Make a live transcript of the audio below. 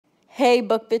Hey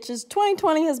book bitches,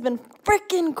 2020 has been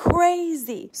freaking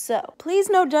crazy. So please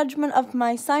no judgment of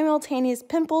my simultaneous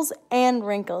pimples and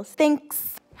wrinkles.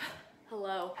 Thanks.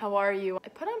 Hello, how are you? I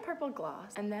put on purple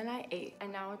gloss and then I ate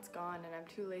and now it's gone and I'm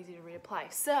too lazy to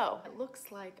reapply. So it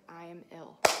looks like I am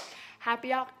ill.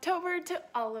 Happy October to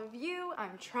all of you.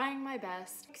 I'm trying my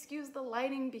best. Excuse the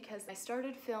lighting because I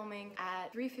started filming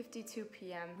at 3:52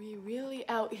 p.m. We really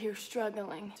out here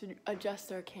struggling to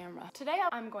adjust our camera. Today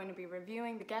I'm going to be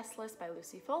reviewing The Guest List by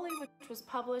Lucy Foley, which was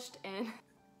published in...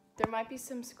 There might be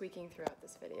some squeaking throughout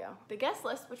this video. The Guest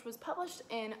List, which was published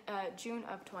in June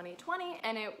of 2020,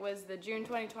 and it was the June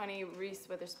 2020 Reese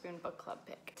Witherspoon book club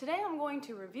pick. Today I'm going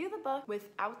to review the book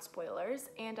without spoilers,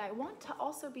 and I want to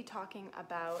also be talking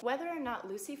about whether or not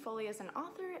Lucy Foley as an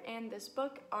author and this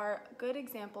book are good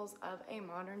examples of a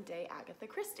modern day Agatha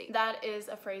Christie. That is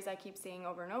a phrase I keep seeing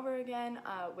over and over again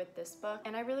with this book,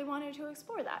 and I really wanted to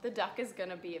explore that. The duck is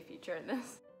gonna be a feature in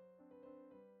this.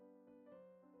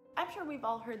 I'm sure we've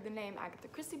all heard the name Agatha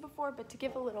Christie before, but to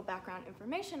give a little background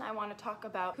information, I want to talk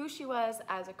about who she was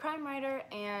as a crime writer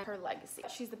and her legacy.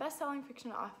 She's the best-selling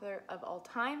fiction author of all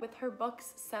time, with her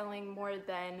books selling more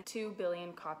than 2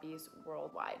 billion copies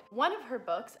worldwide. One of her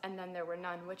books, And Then There Were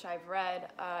None, which I've read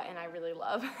and I really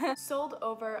love, sold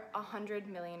over 100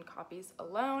 million copies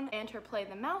alone, and her play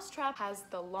The Mousetrap has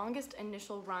the longest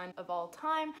initial run of all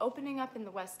time, opening up in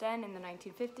the West End in the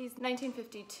 1950s,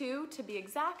 1952 to be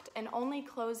exact, and only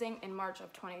closing in March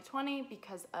of 2020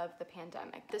 because of the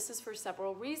pandemic. This is for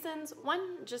several reasons.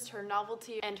 One, just her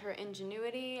novelty and her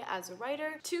ingenuity as a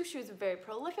writer. Two, she was a very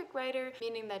prolific writer,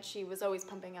 meaning that she was always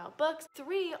pumping out books.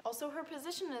 Three, also her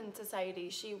position in society.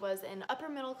 She was an upper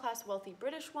middle class wealthy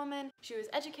British woman. She was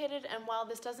educated, and while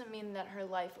this doesn't mean that her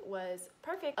life was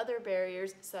perfect, other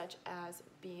barriers such as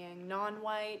being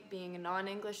non-white, being a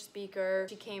non-English speaker,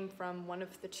 she came from one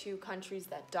of the two countries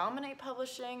that dominate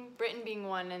publishing, Britain being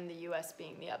one and the US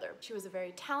being the other. She was a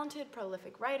very talented,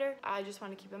 prolific writer. I just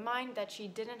want to keep in mind that she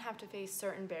didn't have to face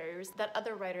certain barriers that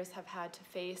other writers have had to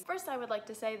face. First, I would like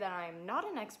to say that I am not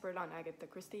an expert on Agatha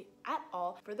Christie at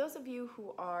all. For those of you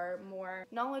who are more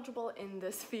knowledgeable in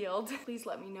this field, please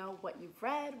let me know what you've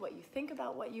read, what you think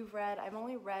about what you've read. I've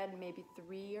only read maybe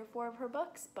 3 or 4 of her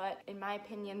books, but in my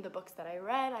opinion, the books that I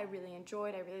read, I really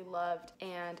enjoyed, I really loved,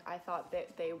 and I thought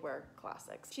that they were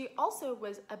classics. She also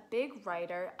was a big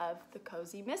writer of the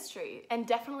cozy mystery, and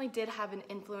definitely did have an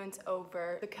influence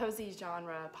over the cozy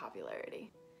genre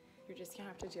popularity. You're just gonna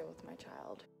have to deal with my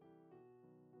child.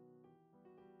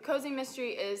 Cozy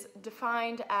mystery is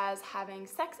defined as having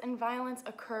sex and violence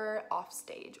occur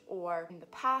offstage or in the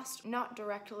past, not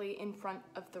directly in front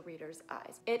of the reader's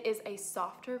eyes. It is a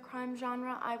softer crime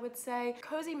genre, I would say.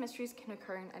 Cozy mysteries can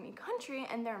occur in any country,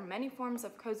 and there are many forms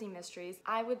of cozy mysteries.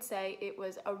 I would say it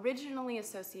was originally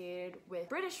associated with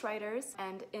British writers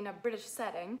and in a British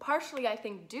setting, partially I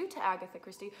think due to Agatha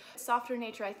Christie. Softer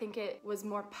nature, I think it was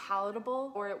more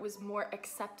palatable, or it was more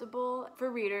acceptable for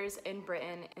readers in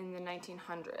Britain in the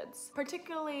 1900s.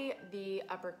 Particularly the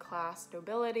upper class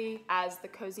nobility, as the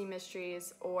cozy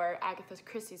mysteries or Agatha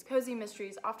Christie's cozy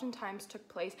mysteries oftentimes took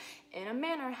place in a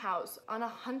manor house, on a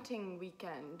hunting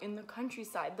weekend, in the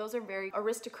countryside. Those are very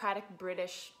aristocratic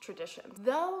British traditions.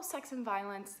 Though sex and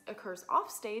violence occurs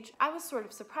offstage, I was sort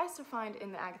of surprised to find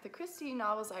in the Agatha Christie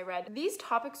novels I read, these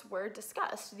topics were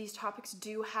discussed. These topics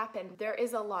do happen. There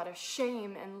is a lot of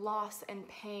shame and loss and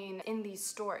pain in these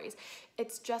stories.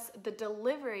 It's just the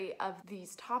delivery of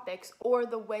these topics, or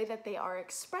the way that they are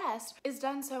expressed, is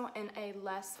done so in a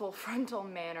less full frontal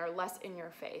manner, less in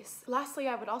your face. Lastly,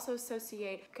 I would also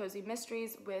associate cozy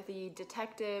mysteries with the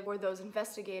detective or those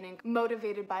investigating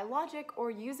motivated by logic or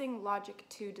using logic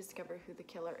to discover who the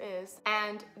killer is.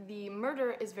 And the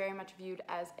murder is very much viewed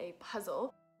as a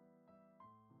puzzle.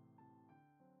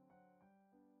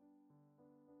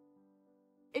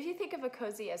 If you think of a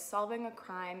cozy as solving a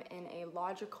crime in a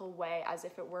logical way, as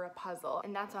if it were a puzzle,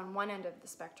 and that's on one end of the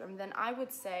spectrum, then I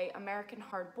would say American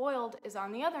Hard-Boiled is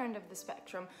on the other end of the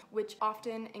spectrum, which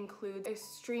often includes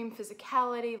extreme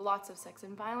physicality, lots of sex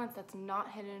and violence that's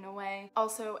not hidden away.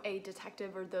 Also a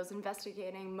detective or those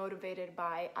investigating motivated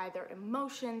by either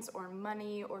emotions or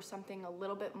money or something a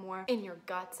little bit more in your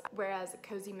guts, whereas a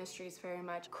cozy mystery is very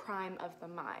much crime of the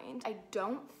mind. I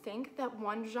don't think that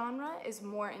one genre is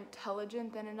more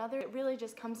intelligent than another. It really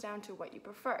just comes down to what you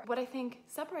prefer. What I think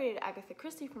separated Agatha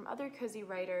Christie from other cozy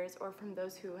writers, or from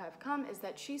those who have come, is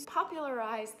that she's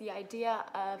popularized the idea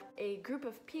of a group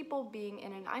of people being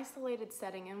in an isolated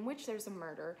setting in which there's a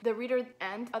murder. The reader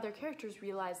and other characters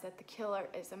realize that the killer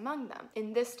is among them.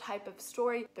 In this type of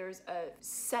story, there's a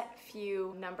set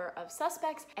few number of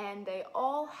suspects, and they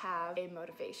all have a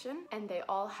motivation, and they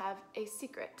all have a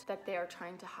secret that they are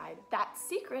trying to hide. That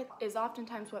secret is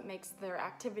oftentimes what makes their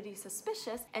activity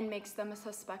suspicious and makes them a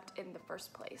suspect in the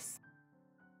first place.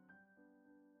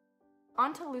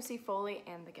 On to Lucy Foley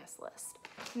and The Guest List.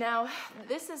 Now,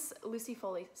 this is Lucy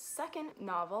Foley's second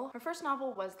novel. Her first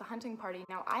novel was The Hunting Party.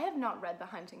 Now, I have not read The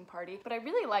Hunting Party, but I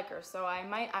really like her, so I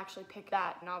might actually pick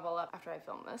that novel up after I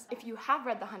film this. If you have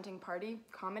read The Hunting Party,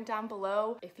 comment down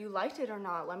below if you liked it or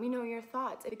not. Let me know your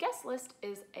thoughts. The Guest List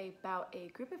is about a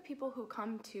group of people who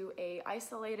come to a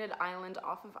isolated island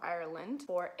off of Ireland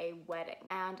for a wedding.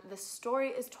 And the story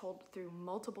is told through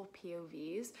multiple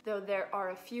POVs, though there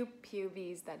are a few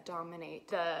POVs that dominate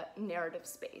the narrative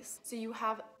space. So you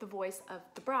have the voice of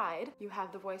the bride, you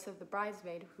have the voice of the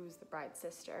bridesmaid, who's the bride's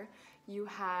sister, you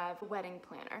have the wedding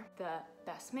planner, the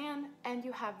best man, and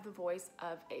you have the voice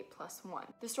of a +1.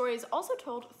 The story is also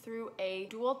told through a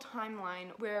dual timeline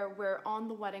where we're on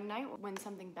the wedding night when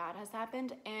something bad has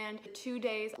happened, and the 2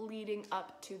 days leading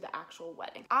up to the actual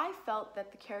wedding. I felt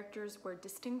that the characters were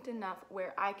distinct enough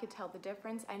where I could tell the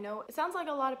difference. I know it sounds like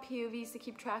a lot of POVs to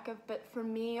keep track of, but for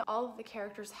me, all of the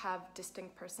characters have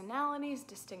distinct personalities,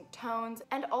 distinct tones,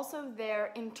 and also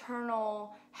their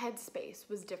internal headspace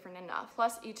was different enough.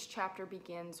 Plus, each chapter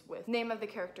begins with name of the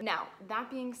character. Now, that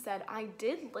being said, I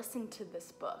did listen to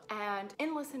this book, and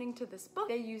in listening to this book,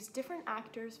 they used different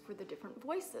actors for the different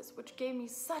voices, which gave me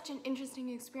such an interesting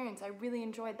experience. I really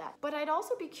enjoyed that. But I'd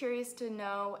also be curious to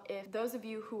know, if those of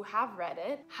you who have read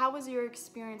it, how was your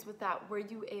experience with that? Were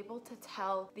you able to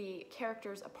tell the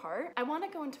characters apart? I want to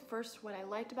go into first what I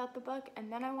liked about the book,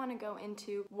 and then I want to go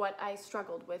into what I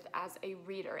struggled with as a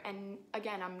reader. And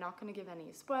again, I'm not going to give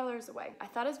any spoilers away. I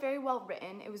thought it was very well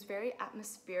written. It was very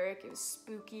atmospheric. It was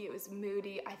spooky. It was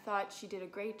moody. I thought she did a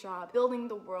great job building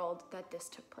the world that this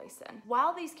took place in.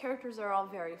 While these characters are all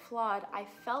very flawed, I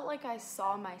felt like I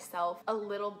saw myself a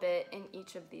little bit in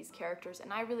each of these characters,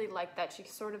 and I really liked that she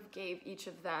sort of gave each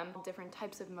of them different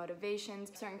types of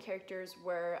motivations. Certain characters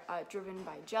were driven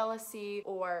by jealousy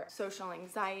or social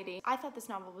anxiety. I thought this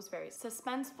novel was very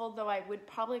suspenseful, though I would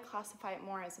probably classify it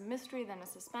more as a mystery than a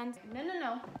suspense.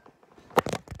 No.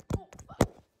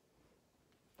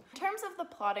 In terms of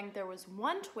the plotting, there was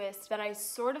one twist that I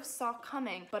sort of saw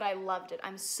coming, but I loved it.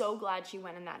 I'm so glad she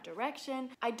went in that direction.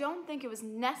 I don't think it was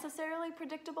necessarily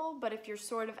predictable, but if you're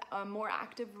sort of a more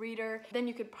active reader, then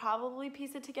you could probably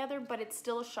piece it together, but it's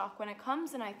still a shock when it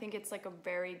comes, and I think it's like a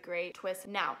very great twist.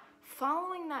 Now,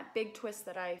 following that big twist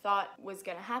that I thought was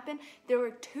gonna happen, there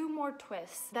were 2 more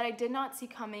twists that I did not see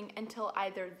coming until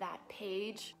either that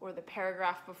page or the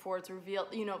paragraph before it's revealed,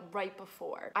 you know, right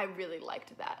before. I really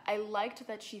liked that. I liked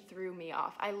that she threw me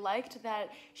off. I liked that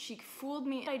she fooled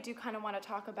me. I do kind of want to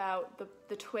talk about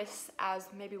the twists as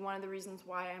maybe one of the reasons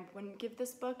why I wouldn't give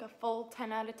this book a full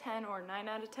 10 out of 10 or 9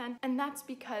 out of 10. And that's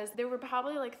because there were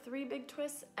probably like 3 big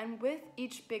twists, and with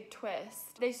each big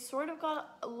twist, they sort of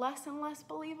got less and less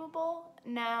believable.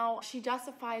 Now, she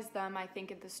justifies them, I think,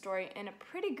 in the story in a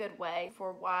pretty good way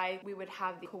for why we would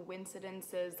have the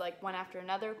coincidences like one after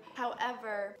another.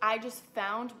 However, I just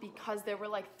found, because there were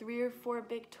like 3 or 4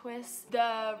 big twists,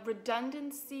 the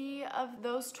redundancy of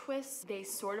those twists, they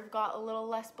sort of got a little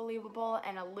less believable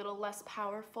and a little less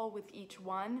powerful with each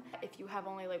one. If you have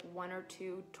only like 1 or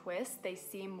 2 twists, they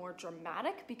seem more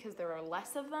dramatic because there are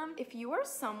less of them. If you are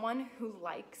someone who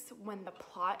likes when the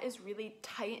plot is really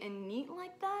tight and neat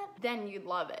like that, then you'd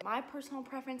love it. My personal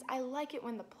preference, I like it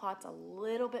when the plot's a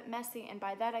little bit messy, and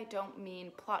by that I don't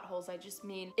mean plot holes, I just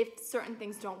mean if certain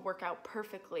things don't work out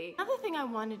perfectly. Another thing I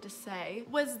wanted to say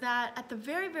was that at the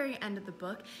very, very end of the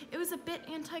book, it was a bit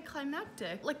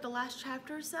anticlimactic, like the last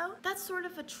chapter or so. That's sort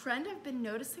of a trend I've been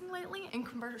noticing lately in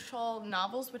commercial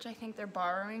novels, which I think they're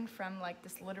borrowing from like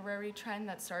this literary trend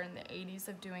that started in the 80s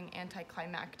of doing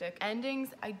anticlimactic endings.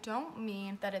 I don't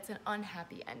mean that it's an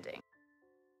unhappy ending.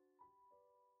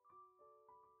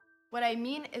 What I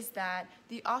mean is that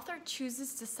the author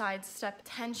chooses to sidestep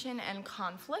tension and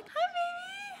conflict. Hi,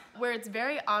 baby! Where it's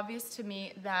very obvious to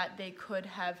me that they could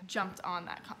have jumped on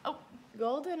that. Oh,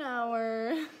 golden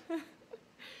hour.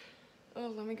 Oh,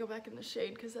 let me go back in the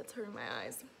shade because that's hurting my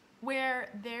eyes. Where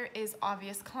there is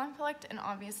obvious conflict and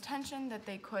obvious tension that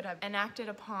they could have enacted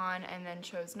upon and then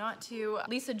chose not to.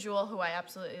 Lisa Jewell, who I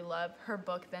absolutely love, her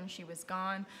book, Then She Was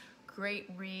Gone, great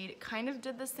read kind of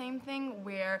did the same thing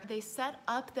where they set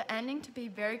up the ending to be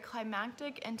very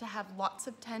climactic and to have lots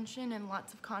of tension and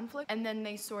lots of conflict, and then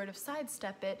they sort of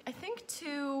sidestep it. I think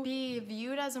to be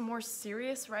viewed as a more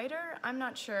serious writer, I'm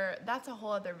not sure. That's a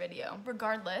whole other video.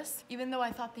 Regardless, even though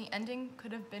I thought the ending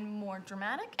could have been more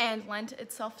dramatic and lent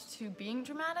itself to being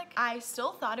dramatic, I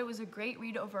still thought it was a great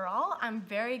read overall. I'm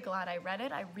very glad I read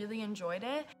it. I really enjoyed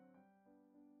it.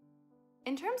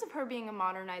 In terms of her being a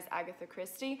modernized Agatha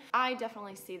Christie, I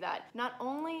definitely see that. Not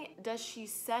only does she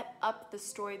set up the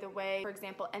story the way, for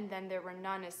example, And Then There Were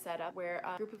None is set up, where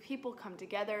a group of people come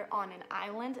together on an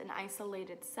island, an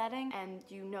isolated setting, and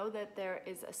you know that there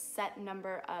is a set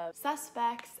number of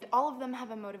suspects. All of them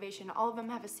have a motivation, all of them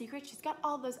have a secret. She's got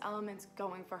all those elements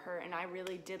going for her, and I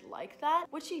really did like that.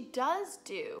 What she does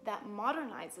do that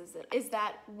modernizes it is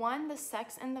that, one, the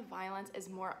sex and the violence is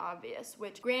more obvious,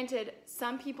 which, granted,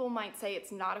 some people might say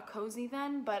it's not a cozy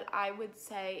then, but I would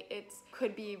say it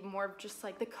could be more of just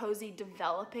like the cozy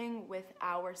developing with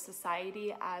our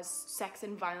society as sex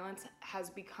and violence has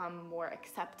become more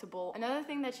acceptable. Another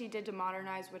thing that she did to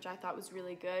modernize, which I thought was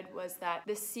really good, was that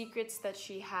the secrets that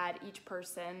she had each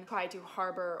person tried to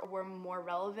harbor were more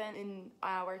relevant in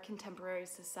our contemporary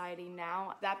society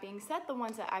now. That being said, the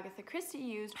ones that Agatha Christie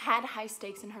used had high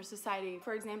stakes in her society.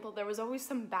 For example, there was always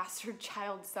some bastard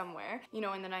child somewhere, you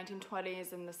know, in the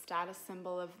 1920s, and the status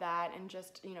symbol of that, and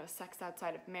just, you know, sex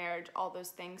outside of marriage, all those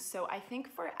things. So I think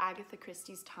for Agatha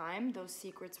Christie's time, those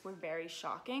secrets were very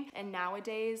shocking, and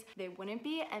nowadays they wouldn't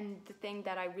be. And the thing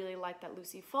that I really liked that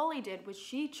Lucy Foley did was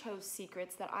she chose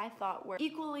secrets that I thought were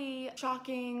equally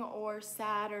shocking or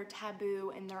sad or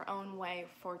taboo in their own way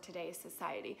for today's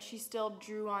society. She still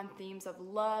drew on themes of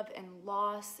love and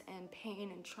loss and pain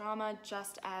and trauma,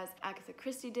 just as Agatha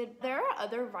Christie did. There are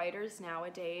other writers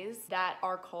nowadays that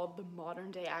are called the modern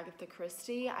day Agatha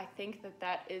Christie. I think that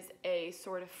that is a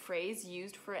sort of phrase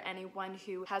used for anyone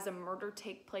who has a murder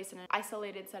take place in an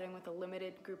isolated setting with a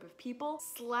limited group of people,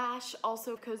 slash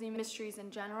also cozy mysteries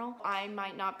in general. I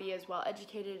might not be as well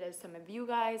educated as some of you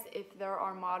guys. If there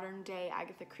are modern day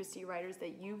Agatha Christie writers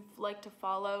that you'd like to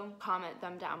follow, comment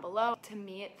them down below. To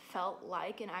me, it felt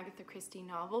like an Agatha Christie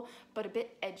novel, but a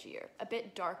bit edgier, a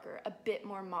bit darker, a bit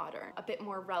more modern, a bit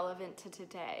more relevant to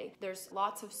today. There's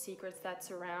lots of secrets that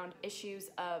surround issues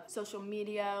of social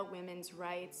media, women's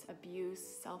rights, abuse,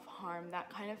 self-harm, that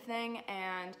kind of thing.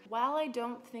 And while I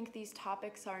don't think these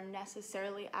topics are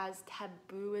necessarily as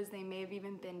taboo as they may have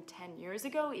even been 10 years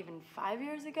ago, even 5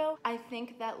 years ago, I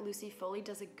think that Lucy Foley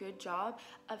does a good job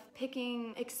of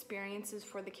picking experiences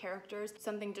for the characters,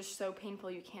 something just so painful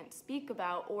you can't speak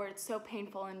about, or it's so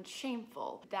painful and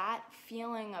shameful. That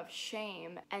feeling of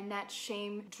shame, and that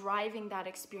shame driving that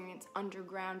experience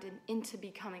underground and into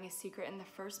becoming a secret in the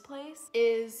first place,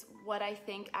 is what I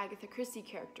think Agatha Christie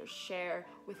characters share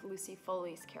with Lucy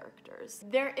Foley's characters.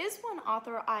 There is one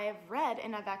author I have read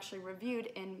and I've actually reviewed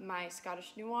in my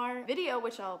Scottish Noir video,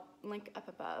 which I'll link up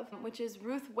above, which is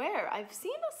Ruth Ware. I've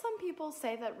seen some people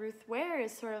say that Ruth Ware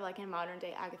is sort of like a modern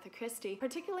day Agatha Christie,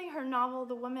 particularly her novel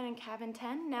The Woman in Cabin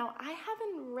 10. Now, I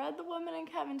haven't read The Woman in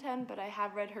Cabin 10, but I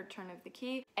have read her Turn of the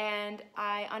Key, and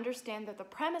I understand that the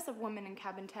premise of Woman in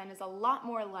Cabin 10 is a lot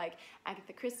more like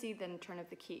Agatha Christie than Turn of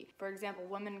the Key. For example,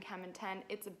 Woman in Cabin 10,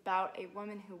 it's about a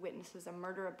woman who witnesses a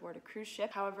murder aboard a cruise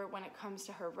ship. However, when it comes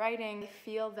to her writing, I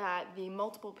feel that the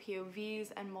multiple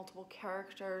POVs and multiple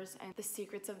characters and the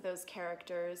secrets of those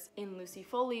characters in Lucy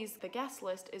Foley's The Guest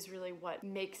List is really what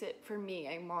makes it, for me,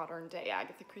 a modern day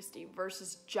Agatha Christie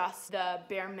versus just the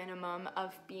bare minimum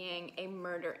of being a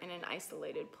murder in an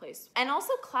isolated place. And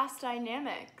also class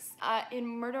dynamics. In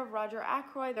Murder of Roger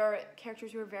Ackroyd, there are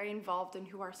characters who are very involved and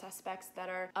who are suspects that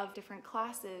are of different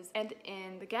classes. And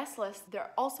in The Guest List,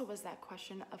 there also was that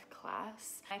question of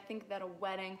class. I think that a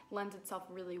wedding lends itself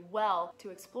really well to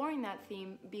exploring that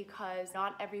theme because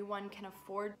not everyone can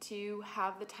afford to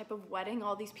have the type of wedding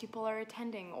all these people are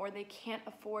attending, or they can't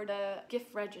afford a gift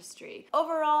registry.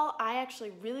 Overall, I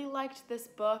actually really liked this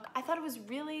book. I thought it was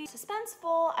really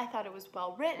suspenseful. I thought it was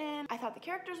well written. I thought the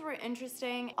characters were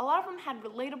interesting. A lot of them had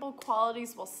relatable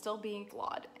qualities while still being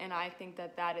flawed, and I think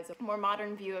that that is a more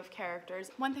modern view of characters.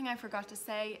 One thing I forgot to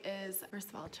say is, first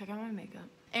of all, check out my makeup.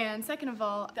 And second of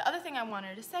all, the other thing I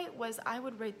wanted to say was I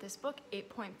would rate this book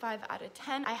 8.5 out of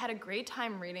 10. I had a great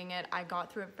time reading it. I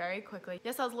got through it very quickly.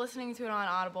 Yes, I was listening to it on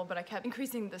Audible, but I kept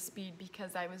increasing the speed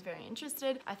because I was very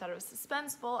interested. I thought it was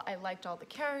suspenseful. I liked all the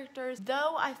characters.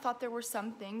 Though I thought there were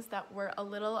some things that were a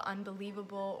little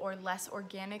unbelievable or less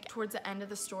organic towards the end of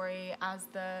the story as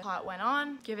the plot went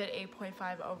on. Give it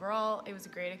 8.5 overall. It was a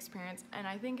great experience, and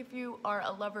I think if you are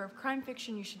a lover of crime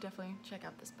fiction, you should definitely check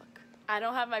out this book. I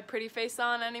don't have my pretty face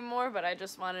on anymore, but I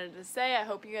just wanted to say I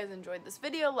hope you guys enjoyed this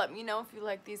video. Let me know if you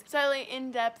like these slightly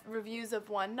in-depth reviews of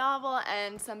one novel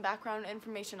and some background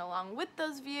information along with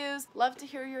those views. Love to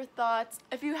hear your thoughts.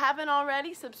 If you haven't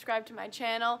already, subscribe to my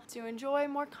channel to enjoy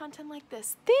more content like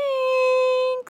this. Thanks!